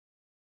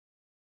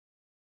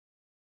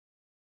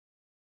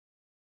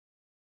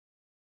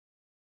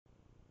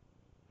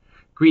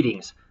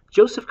Greetings.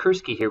 Joseph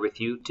Kursky here with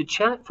you to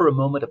chat for a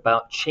moment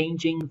about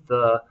changing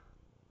the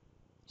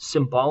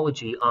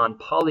symbology on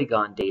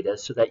polygon data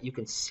so that you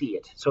can see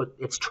it, so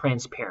it's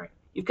transparent.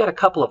 You've got a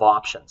couple of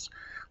options.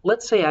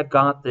 Let's say I've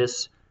got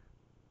this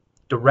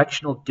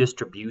directional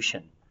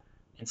distribution,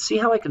 and see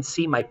how I can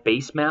see my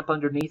base map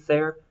underneath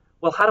there?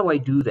 Well, how do I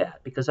do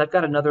that? Because I've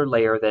got another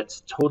layer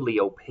that's totally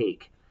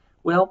opaque.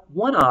 Well,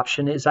 one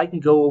option is I can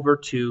go over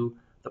to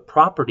the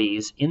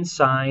properties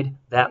inside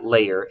that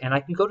layer, and I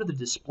can go to the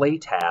display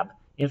tab.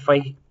 If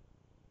I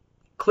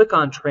click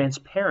on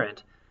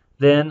transparent,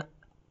 then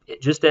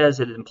just as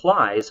it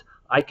implies,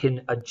 I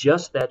can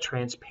adjust that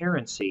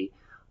transparency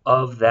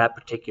of that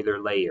particular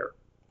layer.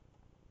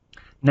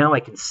 Now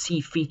I can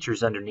see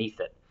features underneath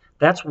it.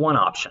 That's one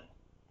option.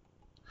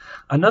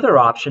 Another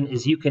option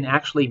is you can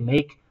actually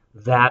make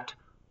that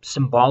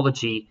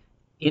symbology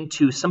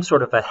into some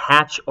sort of a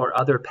hatch or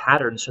other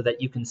pattern so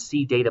that you can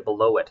see data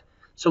below it.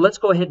 So let's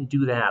go ahead and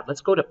do that. Let's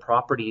go to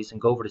properties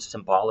and go over to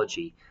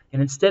symbology.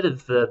 And instead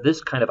of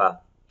this kind of a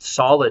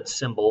solid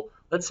symbol,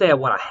 let's say I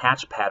want a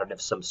hatch pattern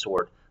of some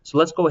sort. So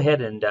let's go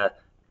ahead and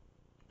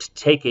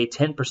take a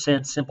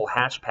 10% simple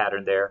hatch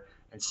pattern there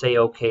and say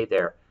OK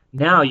there.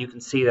 Now you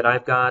can see that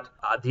I've got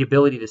the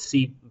ability to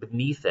see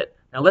beneath it.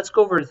 Now let's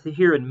go over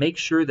here and make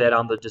sure that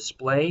on the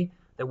display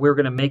that we're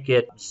going to make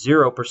it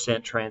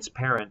 0%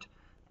 transparent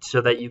so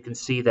that you can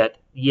see that,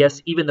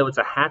 yes, even though it's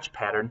a hatch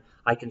pattern,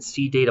 I can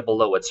see data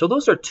below it. So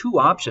those are two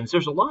options.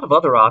 There's a lot of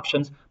other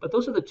options, but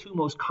those are the two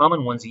most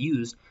common ones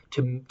used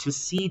to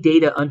see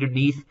data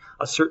underneath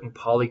a certain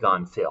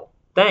polygon fill.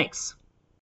 Thanks.